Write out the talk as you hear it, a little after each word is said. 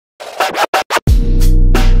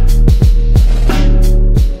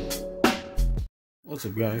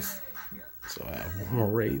What's up, guys? So I have one more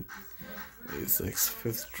raid. It's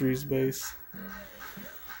 53's base.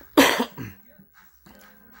 If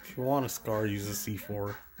you want a scar, use a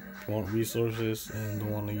C4. If you want resources and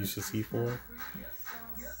don't want to use a C4,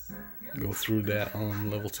 go through that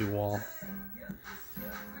level 2 wall.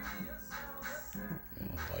 And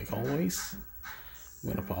like always, I'm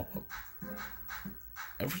gonna pop up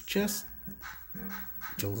every chest,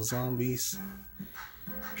 kill the zombies,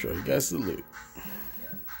 show you guys the loot.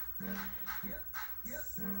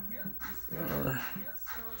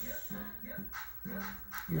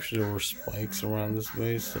 I wish there were spikes around this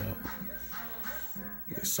base, so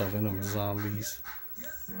they soften up the zombies.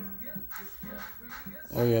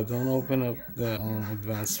 Oh yeah, don't open up the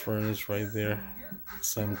advanced furnace right there.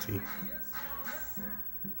 It's empty.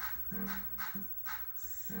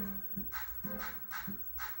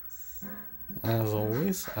 As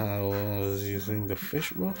always, I was using the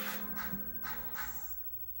fish buff.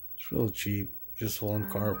 It's really cheap, just one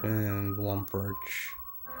carbon and one perch.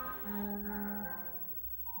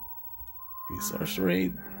 Resource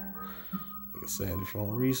raid. Like I said, if you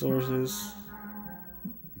want resources,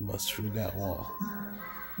 bust through that wall.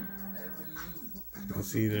 You can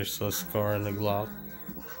see there's a scar in the Glock.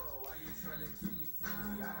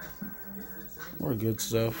 More good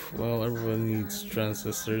stuff. Well, everyone needs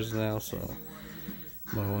transistors now, so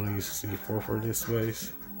might want to use C4 for this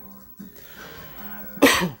base.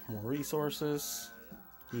 More resources,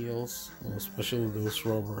 heals, especially those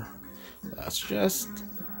rubber. That's just.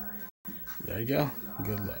 There you go.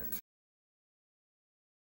 Good luck.